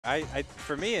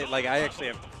For me, I actually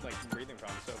have like breathing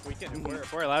problems. So if we can,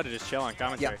 if we're allowed to just chill on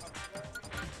commentary.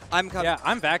 Yeah,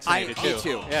 I'm vaccinated too. Me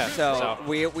too. Yeah. So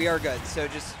we are good. So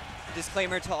just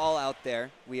disclaimer to all out there: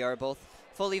 we are both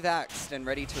fully vaxxed and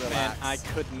ready to relax. Man, I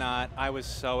could not. I was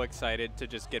so excited to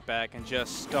just get back and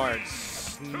just start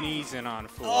sneezing on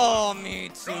full. Oh,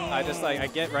 me too. I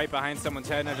get right behind someone's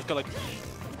head and I just go like.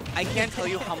 I can't tell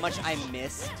you how much I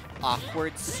missed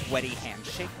awkward, sweaty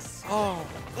handshakes. Oh,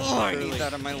 I need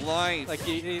that in my life.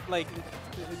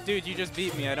 Dude, you just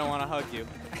beat me. I don't want to hug you.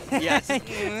 Yes.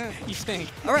 You stink.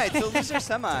 All right, so loser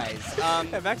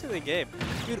semis. Back to the game.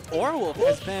 Dude, Orwolf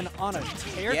has been on a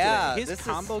tear today. His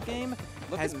combo game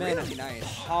has been really nice.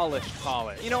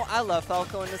 Polished. You know, I love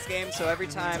Falco in this game, so every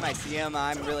time I see him,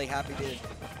 I'm really happy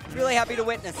to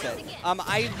witness it.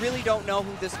 I really don't know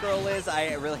who this girl is.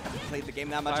 I really haven't played the game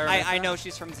that much. I know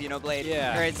she's from Xenoblade.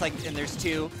 Yeah. Or it's like, and there's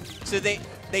two. So they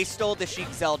stole the Sheik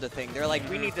Zelda thing. They're like,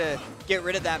 we need to get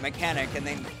rid of that mechanic, and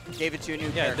then gave it to a new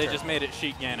character. Yeah, they just made it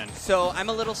Sheik Ganon. So I'm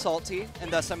a little salty,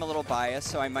 and thus I'm a little biased,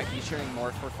 so I might be cheering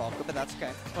more for Falco, but that's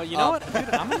okay. Well, you know what, dude,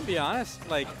 I'm going to be honest.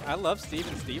 Like, I love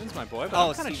Steven. Steven's my boy, but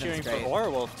I'm kind of cheering for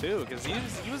Orwolf, too, because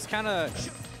he was kind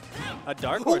of a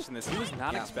dark horse in this. He was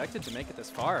not expected to make it this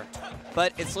far.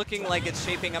 But it's looking like it's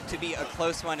shaping up to be a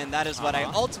close one, and that is what I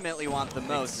ultimately want the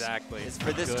most. Exactly. Is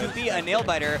for this to be a nail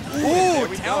biter.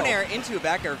 Ooh, down air into a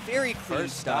back air. Very clean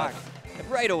stuff.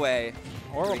 Right away.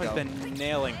 Orwolf has been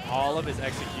nailing all of his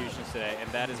executions today, and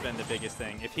that has been the biggest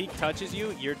thing. If he touches you,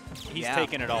 he's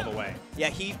taking it all the way. Yeah,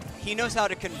 he knows how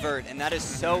to convert, and that is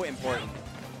so important.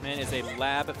 Man is a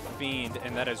lab fiend,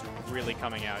 and that is really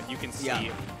coming out. You can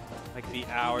see like the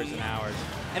hours and hours.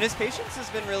 And his patience has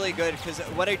been really good, because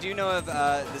what I do know of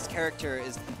this character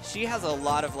is she has a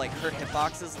lot of, like, her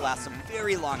hitboxes last a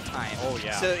very long time. Oh,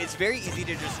 yeah. So it's very easy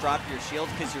to just drop your shield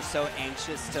because you're so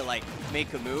anxious to, like,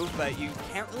 make a move, but you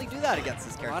can't really do that against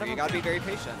this character. You gotta be very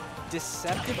patient.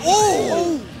 Deceptive.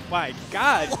 Oh! My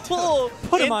God.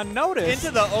 Put him on notice.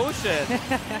 Into the ocean.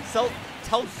 So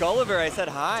tell Gulliver I said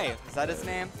hi. Is that his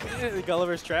name?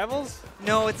 Gulliver's Travels?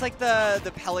 No, it's like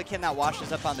the pelican that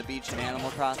washes up on the beach in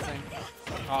Animal Crossing.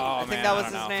 Oh, I think that was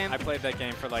his name. I played that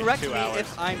game for like Correct 2 hours. me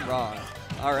if I'm wrong.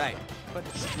 All right. But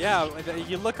yeah,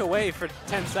 you look away for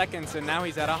 10 seconds and now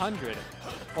he's at 100.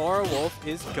 Orwolf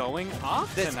is going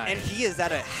off tonight. And he is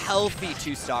at a healthy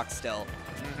 2-stock still.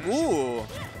 Ooh.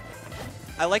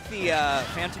 I like the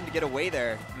Phantom to get away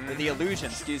there, or the illusion,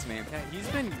 excuse me. Yeah, he's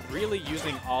been really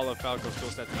using all of Falco's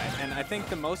toolset tonight, and I think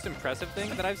the most impressive thing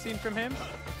that I've seen from him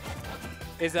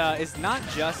is not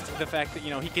just the fact that,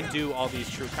 you know, he can do all these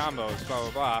true combos, blah,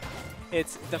 blah, blah.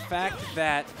 It's the fact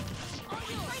that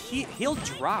he'll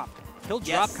drop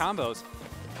combos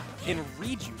and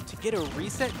read you to get a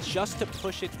reset just to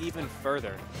push it even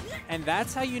further. And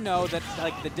that's how you know that,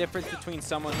 like, the difference between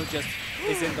someone who just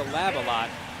is in the lab a lot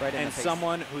and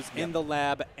someone who's in the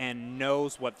lab and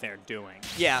knows what they're doing.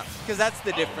 Yeah, because that's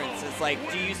the difference. It's like,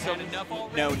 do you still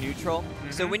know neutral?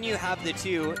 So when you have the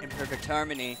two in perfect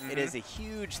harmony, it is a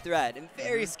huge threat and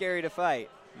very scary to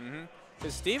fight.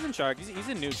 Because Stevenshark, he's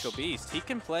a neutral beast. He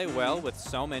can play well with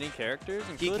so many characters,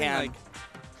 including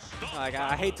like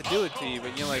I hate to do it to you,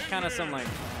 but you know, like kind of some like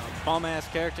bum-ass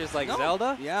characters like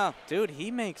Zelda. Yeah, dude,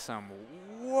 he makes some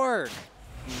work.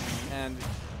 And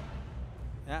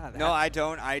yeah, no, I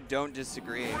don't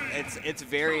disagree. It's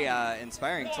very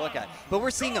inspiring to look at. But we're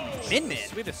seeing a Min-Min. We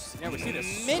see the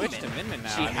switch to Min-Min now.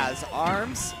 She has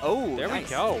arms. Oh, there we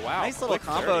go. Wow, nice little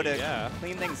combo to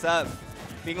clean things up.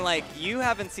 Being like, you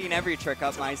haven't seen every trick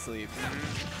up my sleeve.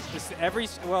 Just every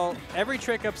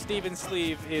trick up Steven's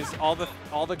sleeve is all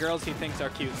the girls he thinks are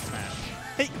cute in Smash.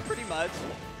 Pretty much.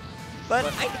 But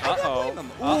I don't blame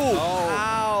him. Ooh,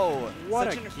 wow.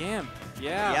 What a gimp.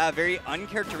 Yeah. Yeah, very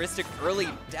uncharacteristic early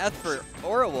death for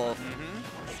Orwolf.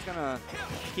 It's gonna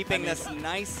keeping this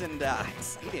nice and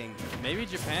exciting. Maybe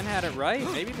Japan had it right.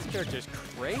 Maybe this character is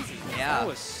crazy. Yeah. That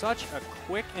was such a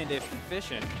quick and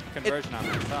efficient conversion on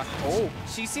that stock. Oh.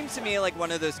 She seems to me like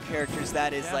one of those characters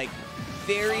that is like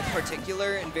very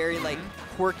particular and very like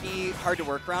quirky, hard to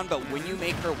work around, but when you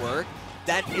make her work,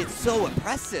 that is so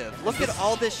impressive. Look at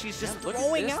all this she's just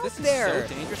throwing out there. This is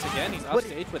so dangerous again. He's off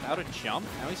stage without a jump.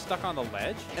 Now he's stuck on the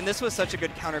ledge. And this was such a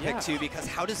good counter pick too, because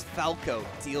how does Falco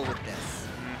deal with this?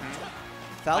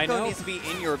 Falco needs to be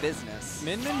in your business.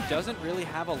 Min-Min doesn't really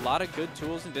have a lot of good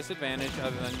tools and disadvantage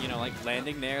other than, you know, like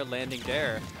landing there, landing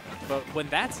there. But when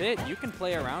that's it, you can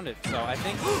play around it. So I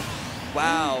think...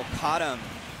 Wow, caught him.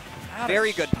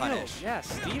 Very good punish. Yeah,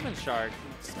 Stevenshark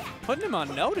putting him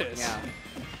on notice. Yeah.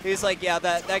 He's like, yeah,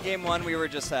 that game one, we were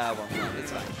just,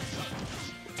 it's fine.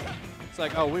 It's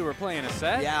like, oh, we were playing a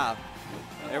set? Yeah.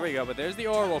 There we go, but there's the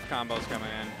Orwolf combos coming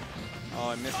in.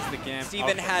 Oh, it misses the game.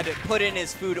 Steven had put in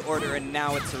his food order, and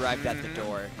now it's arrived at the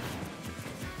door.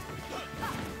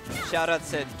 Shout out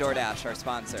to DoorDash, our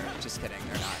sponsor. Just kidding,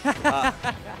 they're not.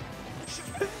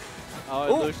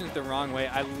 Oh, Illusion's the wrong way.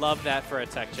 I love that for a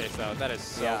tech chase, though. That is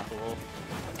so cool.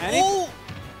 And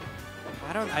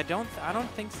I don't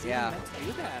think Steven meant to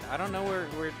do that. I don't know where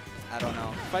I don't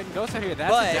know. Fighting Ghost out here.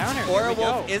 That's a downer. But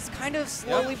Orwolf is kind of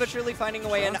slowly but surely finding a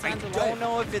way, and I don't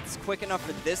know if it's quick enough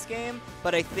for this game,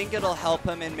 but I think it'll help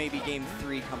him in maybe game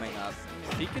 3 coming up.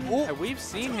 He can. We've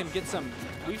seen him get some.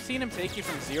 We've seen him take you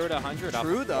from 0 to 100 off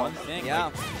one thing. Yeah.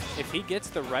 Like, if he gets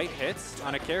the right hits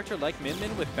on a character like Min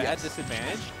Min with bad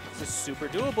disadvantage, this is super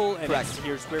doable. And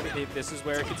here's where this is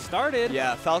where it gets started.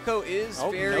 Yeah, Falco is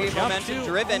very momentum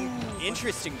driven.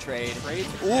 Interesting trade.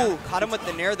 Caught him with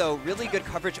the Nair though. Really good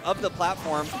coverage of the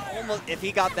platform. Almost, if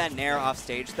he got that Nair off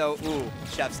stage though,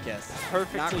 chef's kiss.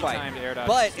 Perfectly Not quite. timed air dodge.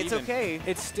 But it's okay.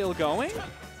 It's still going.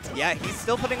 Yeah, he's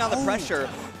still putting on the pressure.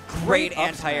 Great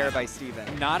anti-air by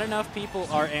Steven. Not enough people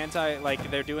are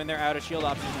they're doing their out of shield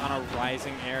options on a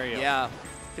rising area. Yeah.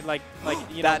 Like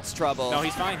you know. That's trouble. No,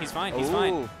 he's fine. He's fine. He's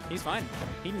fine. He's fine.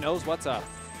 He knows what's up.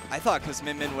 I thought because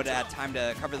Min Min would have had time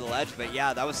to cover the ledge, but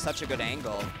yeah, that was such a good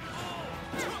angle.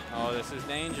 Oh, this is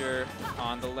danger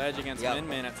on the ledge against Min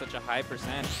Min at such a high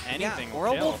percent. Anything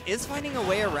will kill. Orwolf is finding a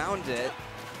way around it.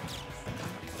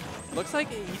 Looks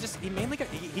like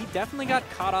he definitely got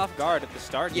caught off guard at the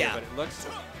start here, but it looks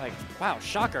like, wow,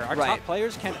 shocker. Our top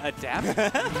players can adapt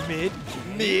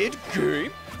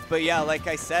mid-game. But yeah, like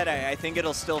I said, I think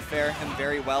it'll still fare him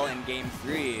very well in game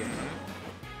 3.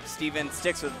 Steven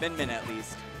sticks with Min Min at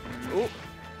least.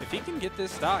 If he can get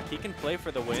this stock, he can play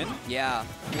for the win. Yeah.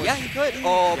 Yeah, he could.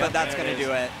 Oh, but that's going to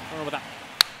do it.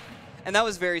 And that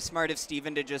was very smart of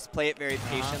Steven to just play it very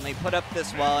patiently, put up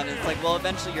this wall, and it's like, well,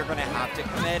 eventually you're going to have to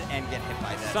commit and get hit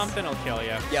by this. Something will kill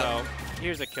you. So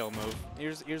here's a kill move.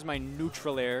 Here's my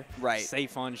neutral air.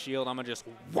 Safe on shield. I'm going to just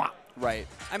whop. Right.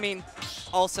 I mean,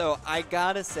 also, I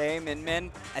got to say, Min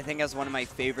Min, I think has one of my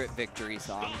favorite victory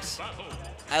songs.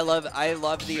 I love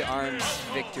the ARMS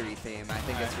victory theme. I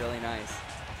think it's really nice.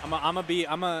 all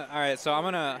right, so I'm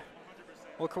going to...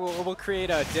 We'll create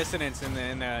a dissonance in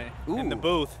the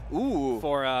booth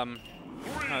for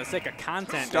the sake of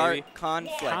content.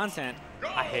 Content.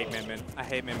 I hate Min Min. I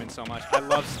hate Min Min so much. I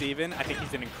love Steven. I think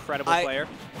he's an incredible player.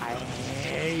 I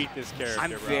hate this character.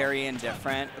 I'm very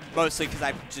indifferent, mostly because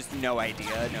I have just no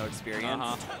idea, no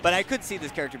experience. But I could see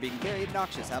this character being very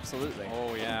obnoxious. Absolutely.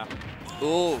 Oh yeah.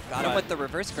 Got him with the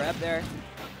reverse grab there.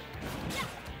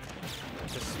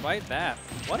 Despite that,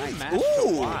 what a match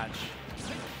to watch.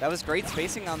 That was great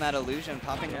spacing on that illusion,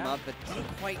 popping him up, but didn't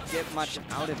quite get much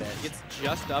out of it. Gets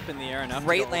just up in the air enough.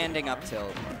 Great landing up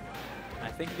tilt. I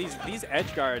think these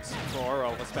edge guards for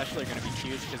Oro especially are going to be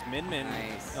huge because Min Min,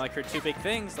 like her two big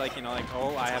things, like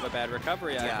oh, I have a bad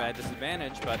recovery, I have a bad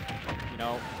disadvantage, but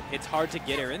it's hard to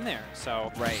get her in there.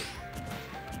 So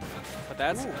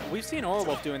But we've seen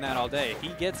Orwolf doing that all day. He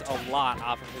gets a lot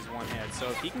off of his one hit. So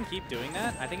if he can keep doing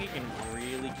that, I think he can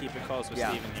really keep it close with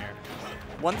Steven here.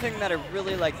 One thing that I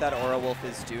really like that Orwolf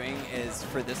is doing is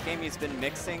for this game, he's been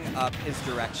mixing up his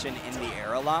direction in the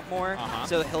air a lot more.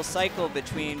 So he'll cycle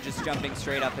between just jumping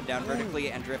straight up and down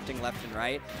vertically and drifting left and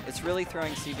right. It's really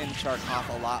throwing Stevenshark off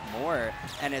a lot more,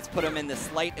 and it's put him in the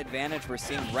slight advantage we're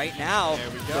seeing right now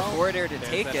for forward air to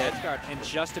take it. And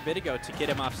just a bit ago, to get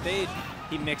him off stage,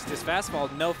 he mixed his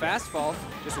fastfall, no fastfall,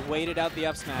 just waited out the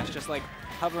up smash, just like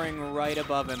hovering right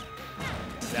above him.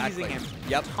 Teasing him,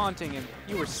 taunting him.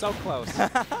 You were so close.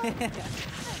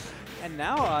 And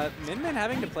now Min Min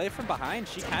having to play from behind,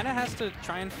 she kind of has to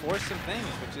try and force some things,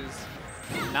 which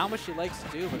is not what she likes to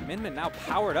do. But Min Min now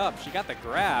powered up. She got the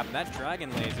grab. That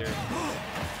dragon laser.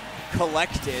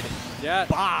 Collected. Yeah.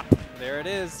 Bop. There it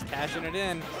is, cashing it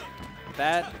in.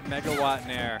 That megawatt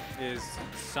nair is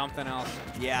something else.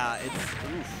 Yeah,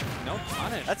 it's no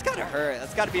punish. That's gotta hurt.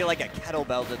 That's gotta be like a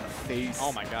kettlebell to the face.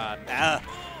 Oh my god.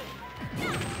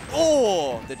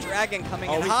 Oh, the dragon coming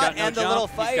in hot and the little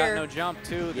fire. He's got no jump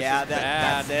too. Yeah,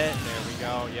 that's it. There we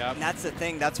go. Yep. And that's the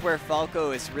thing. That's where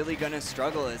Falco is really gonna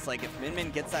struggle. Is like if Min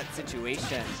Min gets that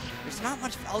situation, there's not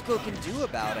much Falco can do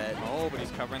about it. Oh, but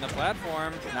he's covering the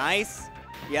platform. Nice.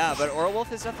 Yeah, but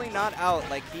Orwolf is definitely not out.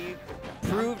 Like he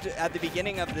proved at the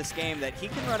beginning of this game that he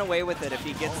can run away with it if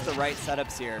he gets the right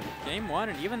setups here. Game one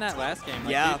and even that last game.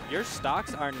 Like your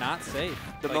stocks are not safe.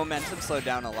 The momentum slowed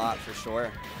down a lot for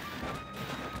sure.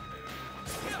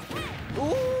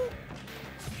 Ooh!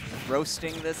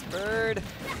 Roasting this bird.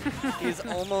 He's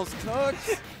almost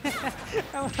cooked.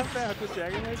 I love that with the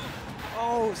dragon laser.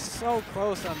 Oh, so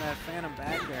close on that Phantom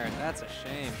back there. That's a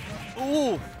shame.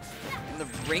 Ooh!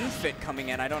 the ring fit coming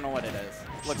in. I don't know what it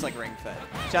is. Looks like ring fit.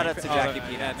 Shout out to Jackie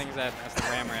Peanuts. Yeah, I think that's the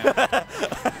Ram Ram.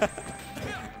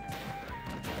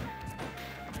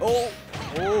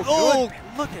 Oh,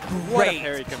 look at what a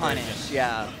parry conversion. punish.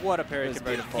 Yeah. What a parry conversion.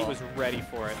 Beautiful. He was ready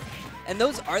for it. And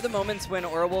those are the moments when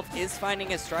Orwolf is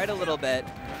finding his stride a little bit.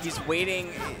 He's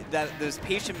waiting those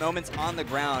patient moments on the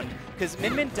ground, because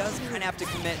Min Min does kind of have to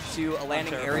commit to a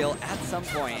landing aerial at some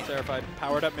point. I'm terrified.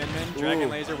 Powered up Min Min. Dragon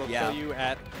Laser will kill you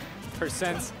at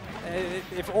percents.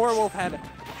 If Orwolf had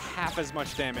half as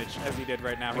much damage as he did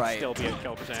right now, he'd still be at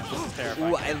kill percent. This is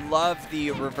terrifying. Ooh, I love the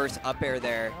reverse up air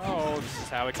there. Oh, this is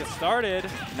how it gets started.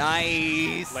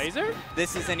 Nice. Laser?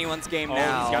 This is anyone's game Oh,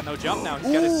 now. he's got no jump now.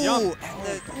 He's got his jump.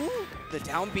 And the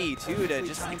down B, too, to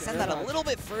just extend that a little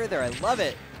bit further. I love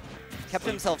it. Kept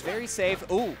himself very safe.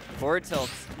 Ooh, forward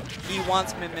tilts. He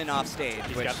wants Min Min off stage.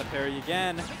 He's got the parry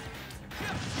again.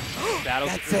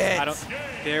 That's it.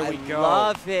 There we go.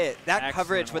 Love it. That Excellent.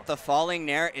 coverage with the falling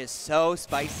nair is so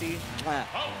spicy.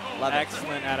 Love it.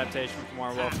 Excellent adaptation from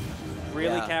Orwolf.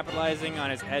 Really capitalizing on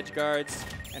his edge guards,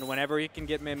 and whenever he can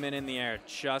get Min Min in the air,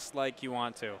 just like you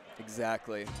want to.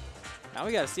 Exactly. Now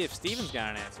we got to see if Steven's got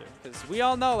an answer, because we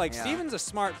all know, like, Steven's a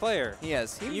smart player. He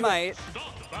is. He might.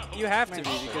 You have to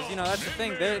be, because, you know, that's the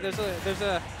thing. There's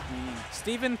a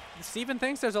Steven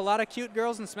thinks there's a lot of cute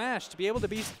girls in Smash. To be able to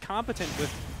be competent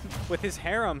with his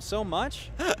harem so much,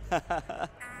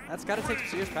 that's got to take some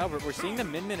serious power. We're seeing the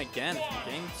Min Min again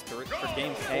for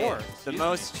game 4. The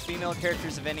most female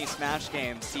characters of any Smash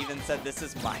game. Steven said, "This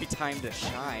is my time to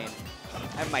shine.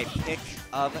 I'm my pick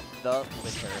of the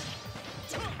litter."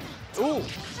 Ooh.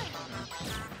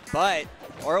 But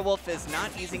Orwolf is not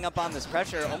easing up on this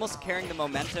pressure, almost carrying the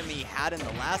momentum he had in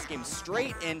the last game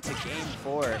straight into game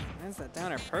 4. Lands that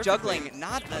downer perfectly. Juggling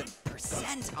not a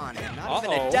percent on him, not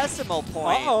even a decimal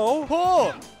point. Oh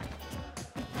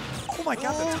my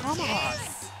god, the tomahawk.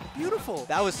 Beautiful.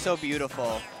 That was so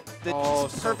beautiful. The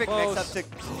perfect so mix-up to...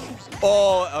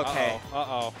 Oh, okay.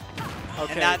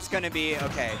 Okay. And that's going to be,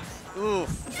 okay.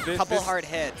 Oof, couple hard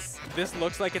hits. This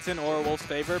looks like it's in Orwolf's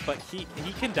favor, but he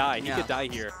can die. He could die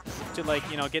here to, like,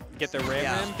 you know, get the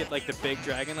Ram, get like the big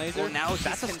Dragon Laser. Well, now he's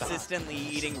consistently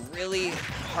eating really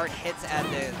hard hits at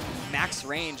the max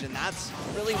range, and that's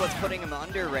really what's putting him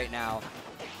under right now.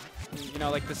 You know,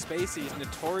 like the Spaceys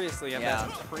notoriously have that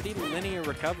pretty linear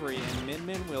recovery, and Min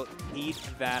Min will eat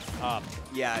that up.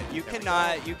 Yeah, you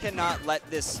cannot let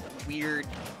this weird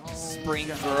spring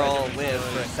girl live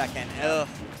for a second. Ugh.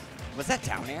 Was that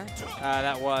down air?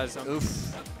 That was.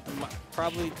 Oof.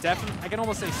 Probably, definitely, I can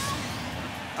almost say,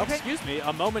 excuse me,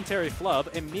 a momentary flub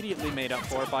immediately made up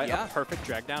for by a perfect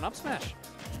drag down up smash.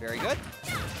 Very good.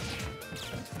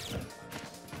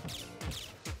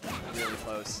 Really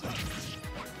close.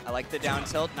 I like the down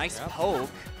tilt. Nice poke.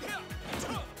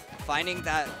 Finding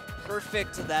that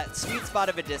that sweet spot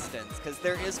of a distance, because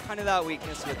there is kind of that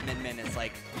weakness with Min Min. It's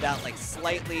like that, like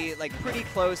slightly, like pretty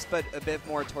close, but a bit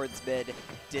more towards mid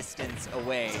distance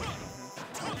away.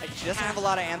 She doesn't have a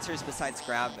lot of answers besides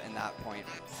grab in that point.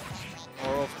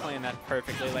 Orwolf playing that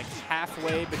perfectly, like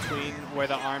halfway between where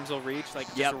the arms will reach,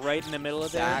 like just right in the middle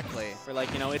of there. Exactly. For,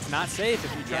 like, you know, it's not safe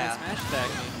if you try and smash attack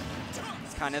me.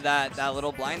 It's kind of that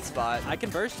little blind spot. I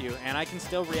can burst you, and I can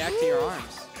still react to your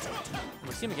arms.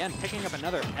 We see him again picking up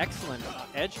another excellent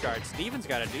edge guard. Steven's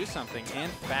got to do something,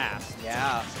 and fast.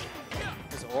 Yeah.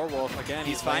 This Orwolf, again,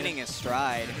 he's finding his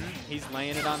stride. He's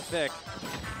laying it on thick.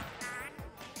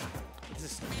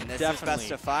 This is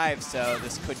best of 5, so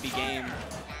this could be game.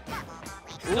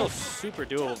 Still super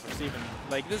doable for Steven.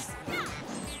 Like this.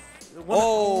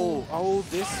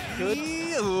 This could.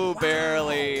 Ooh,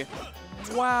 barely.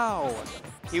 Wow.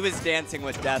 He was dancing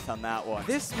with death on that one.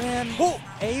 This man,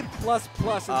 A++ in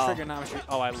trigonometry.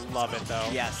 Oh, I love it though.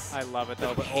 Yes. I love it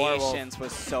though. The patience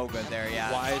was so good there,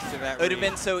 Wise to that. It would have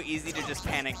been so easy to just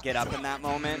panic, get up in that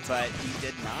moment, but he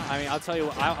did not. I mean, I'll tell you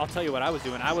what I was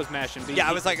doing. I was mashing B. Yeah,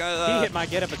 I was like, he hit my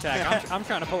get up attack. I'm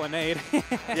trying to pull a nade.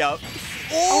 Yep.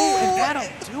 Oh, and that'll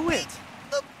do it.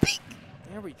 The peak.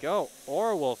 There we go.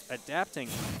 Orwolf adapting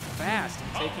fast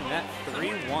and taking that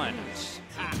 3-1.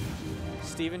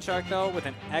 Stevenshark, though, with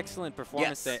an excellent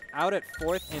performance there, out at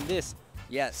 4th in this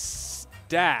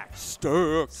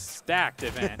stacked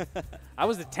event. I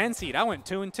was the 10 seed. I went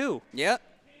 2-2. Yep.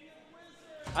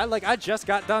 I just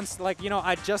got done, like, you know,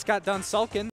 I just got done sulking.